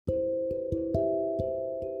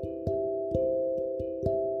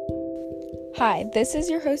Hi, this is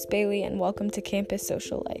your host Bailey and welcome to Campus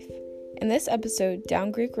Social Life. In this episode,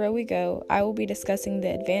 Down Greek Row We Go, I will be discussing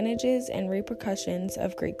the advantages and repercussions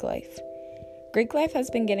of Greek life. Greek life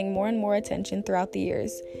has been getting more and more attention throughout the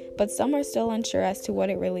years, but some are still unsure as to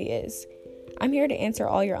what it really is. I'm here to answer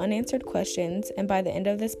all your unanswered questions, and by the end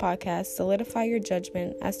of this podcast, solidify your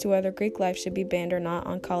judgment as to whether Greek life should be banned or not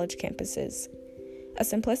on college campuses. A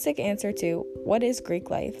simplistic answer to what is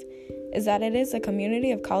Greek life is that it is a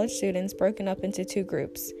community of college students broken up into two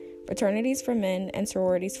groups, fraternities for men and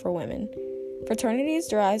sororities for women. Fraternities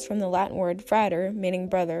derives from the Latin word frater, meaning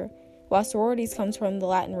brother, while sororities comes from the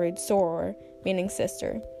Latin root soror, meaning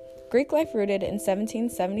sister. Greek life rooted in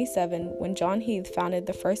 1777 when John Heath founded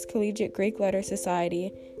the first collegiate Greek letter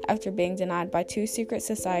society after being denied by two secret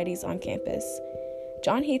societies on campus.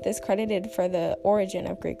 John Heath is credited for the origin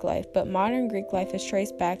of Greek life, but modern Greek life is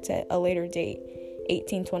traced back to a later date,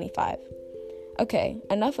 1825. Okay,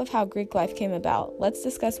 enough of how Greek life came about. Let's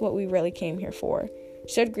discuss what we really came here for.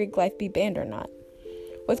 Should Greek life be banned or not?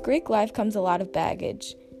 With Greek life comes a lot of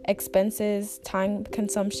baggage. Expenses, time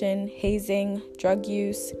consumption, hazing, drug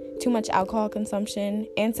use, too much alcohol consumption,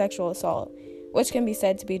 and sexual assault, which can be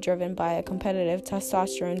said to be driven by a competitive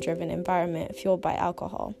testosterone-driven environment fueled by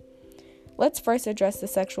alcohol. Let's first address the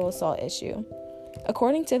sexual assault issue.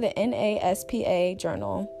 According to the NASPA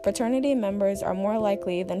journal, fraternity members are more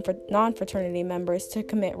likely than non-fraternity members to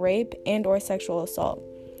commit rape and/or sexual assault.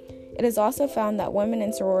 It is also found that women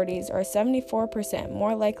in sororities are 74%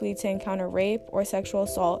 more likely to encounter rape or sexual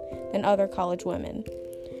assault than other college women.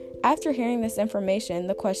 After hearing this information,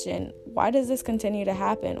 the question, why does this continue to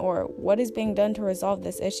happen, or what is being done to resolve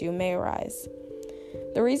this issue, may arise.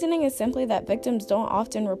 The reasoning is simply that victims don't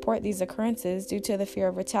often report these occurrences due to the fear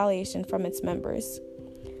of retaliation from its members.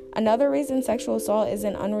 Another reason sexual assault is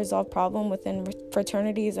an unresolved problem within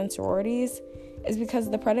fraternities and sororities is because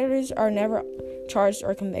the predators are never charged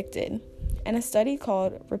or convicted. In a study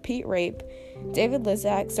called Repeat Rape, David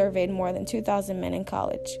Lizak surveyed more than 2,000 men in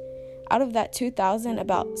college. Out of that 2,000,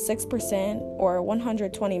 about 6%, or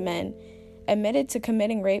 120 men, admitted to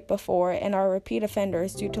committing rape before and are repeat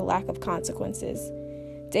offenders due to lack of consequences.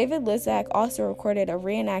 David Lizak also recorded a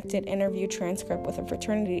reenacted interview transcript with a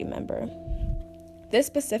fraternity member. This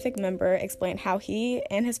specific member explained how he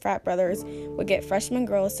and his frat brothers would get freshman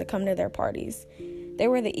girls to come to their parties. They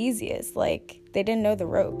were the easiest, like they didn't know the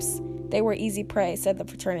ropes. They were easy prey, said the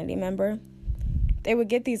fraternity member. They would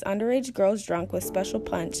get these underage girls drunk with special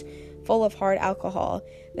punch full of hard alcohol,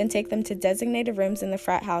 then take them to designated rooms in the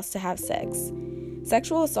frat house to have sex.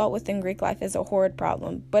 Sexual assault within Greek life is a horrid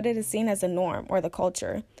problem, but it is seen as a norm, or the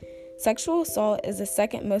culture. Sexual assault is the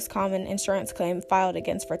second most common insurance claim filed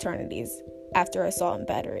against fraternities, after assault and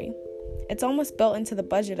battery. It's almost built into the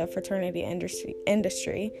budget of fraternity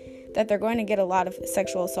industry that they're going to get a lot of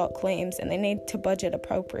sexual assault claims, and they need to budget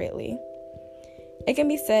appropriately. It can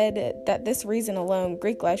be said that this reason alone,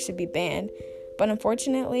 Greek life should be banned, but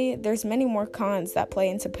unfortunately, there's many more cons that play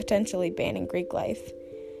into potentially banning Greek life.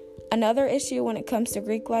 Another issue when it comes to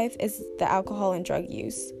Greek life is the alcohol and drug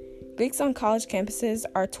use. Greeks on college campuses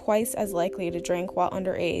are twice as likely to drink while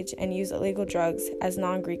underage and use illegal drugs as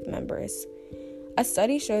non-Greek members. A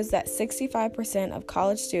study shows that 65% of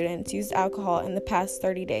college students used alcohol in the past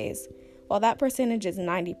 30 days, while that percentage is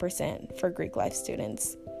 90% for Greek life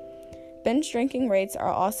students. Binge drinking rates are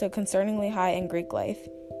also concerningly high in Greek life.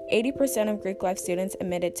 80% of Greek life students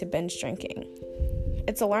admitted to binge drinking.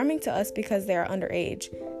 It's alarming to us because they are underage,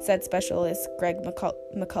 said specialist Greg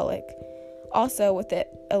McCulloch. Also, with the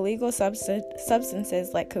illegal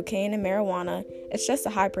substances like cocaine and marijuana, it's just a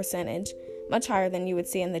high percentage, much higher than you would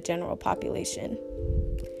see in the general population.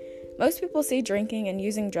 Most people see drinking and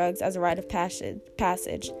using drugs as a rite of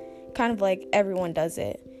passage, kind of like everyone does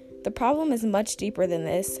it. The problem is much deeper than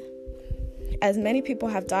this, as many people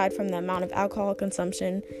have died from the amount of alcohol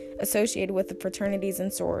consumption associated with the fraternities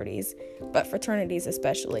and sororities, but fraternities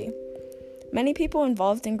especially. Many people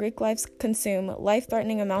involved in Greek life consume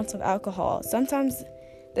life-threatening amounts of alcohol. Sometimes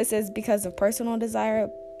this is because of personal desire,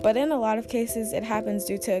 but in a lot of cases it happens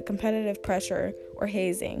due to competitive pressure or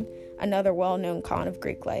hazing, another well-known con of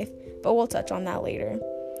Greek life, but we'll touch on that later.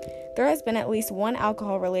 There has been at least one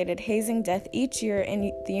alcohol-related hazing death each year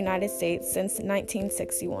in the United States since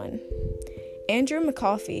 1961. Andrew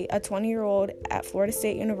McCoffey, a 20-year-old at Florida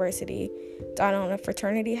State University, died on a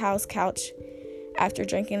fraternity house couch after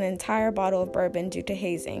drinking an entire bottle of bourbon due to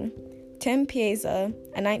hazing. Tim Piazza,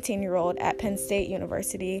 a 19-year-old at Penn State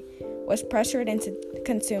University, was pressured into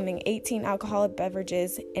consuming 18 alcoholic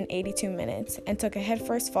beverages in 82 minutes and took a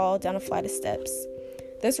headfirst fall down a flight of steps.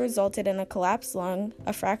 This resulted in a collapsed lung,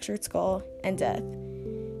 a fractured skull, and death.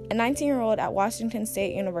 A 19-year-old at Washington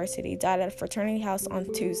State University died at a fraternity house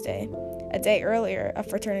on Tuesday. A day earlier, a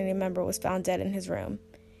fraternity member was found dead in his room.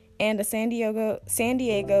 And a San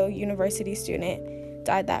Diego University student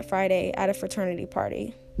died that Friday at a fraternity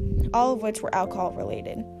party, all of which were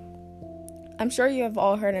alcohol-related. I'm sure you have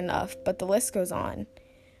all heard enough, but the list goes on.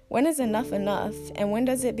 When is enough enough, and when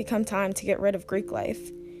does it become time to get rid of Greek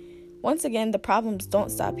life? Once again, the problems don't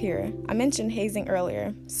stop here. I mentioned hazing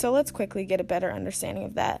earlier, so let's quickly get a better understanding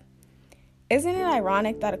of that. Isn't it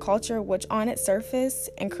ironic that a culture which on its surface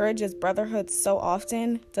encourages brotherhood so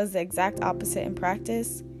often does the exact opposite in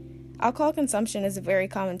practice? Alcohol consumption is a very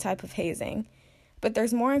common type of hazing, but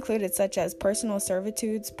there's more included such as personal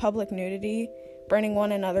servitudes, public nudity, burning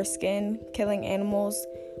one another's skin, killing animals,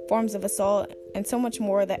 forms of assault, and so much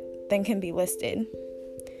more than can be listed.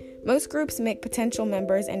 Most groups make potential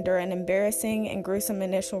members endure an embarrassing and gruesome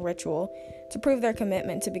initial ritual to prove their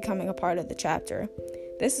commitment to becoming a part of the chapter.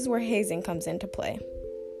 This is where hazing comes into play.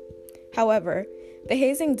 However, the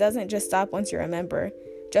hazing doesn't just stop once you're a member.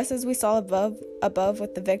 Just as we saw above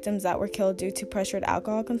with the victims that were killed due to pressured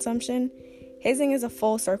alcohol consumption, hazing is a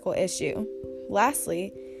full circle issue.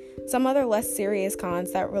 Lastly, some other less serious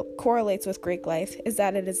cons that correlates with Greek life is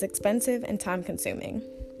that it is expensive and time-consuming.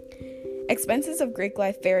 Expenses of Greek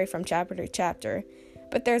life vary from chapter to chapter,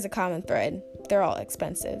 but there's a common thread. They're all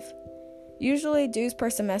expensive. Usually, dues per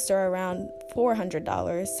semester are around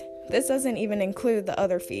 $400. This doesn't even include the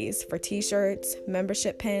other fees for t-shirts,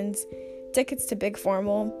 membership pins, tickets to Big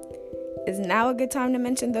Formal. Is now a good time to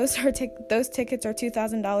mention those tickets are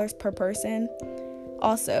 $2,000 per person?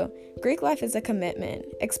 Also, Greek life is a commitment.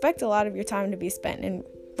 Expect a lot of your time to be spent and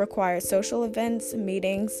requires social events,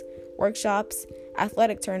 meetings, workshops,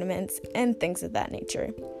 athletic tournaments, and things of that nature.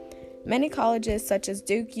 Many colleges such as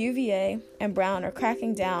Duke, UVA, and Brown are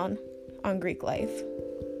cracking down on Greek life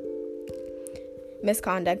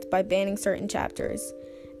misconduct by banning certain chapters.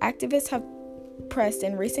 Activists have pressed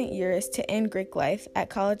in recent years to end Greek life at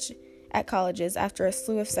colleges after a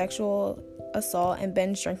slew of sexual assault and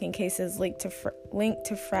binge drinking cases linked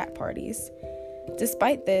to frat parties.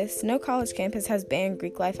 Despite this, no college campus has banned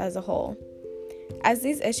Greek life as a whole. As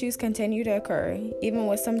these issues continue to occur, even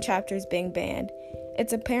with some chapters being banned,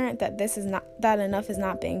 it's apparent that enough is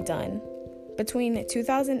not being done. Between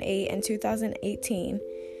 2008 and 2018,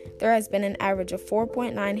 there has been an average of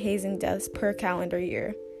 4.9 hazing deaths per calendar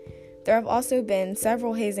year. There have also been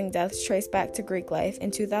several hazing deaths traced back to Greek life in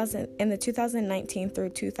the 2019 through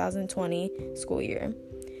 2020 school year.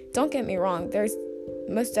 Don't get me wrong, there's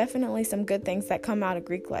most definitely some good things that come out of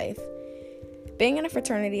Greek life. Being in a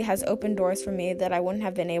fraternity has opened doors for me that I wouldn't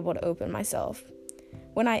have been able to open myself.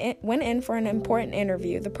 When I went in for an important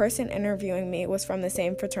interview, the person interviewing me was from the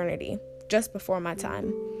same fraternity, just before my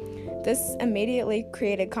time. This immediately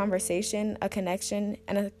created conversation, a connection,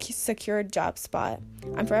 and a secured job spot.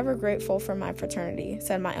 I'm forever grateful for my fraternity,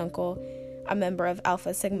 said my uncle, a member of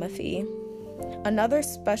Alpha Sigma Phi. Another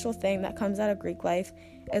special thing that comes out of Greek life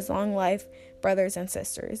is long life, brothers and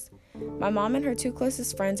sisters. My mom and her two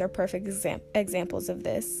closest friends are perfect examples of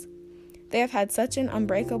this. They have had such an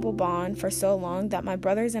unbreakable bond for so long that my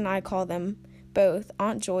brothers and I call them both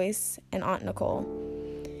Aunt Joyce and Aunt Nicole.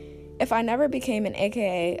 If I never became an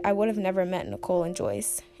AKA, I would have never met Nicole and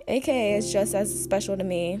Joyce. AKA is just as special to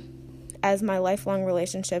me as my lifelong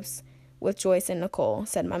relationships with Joyce and Nicole,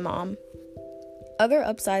 said my mom. Other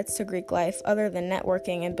upsides to Greek life, other than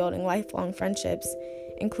networking and building lifelong friendships,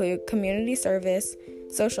 include community service,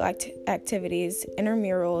 social activities,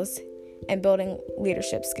 intramurals, and building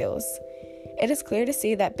leadership skills. It is clear to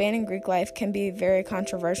see that banning Greek life can be very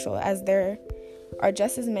controversial, as there are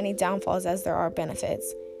just as many downfalls as there are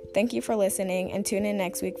benefits. Thank you for listening, and tune in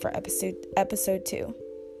next week for episode 2.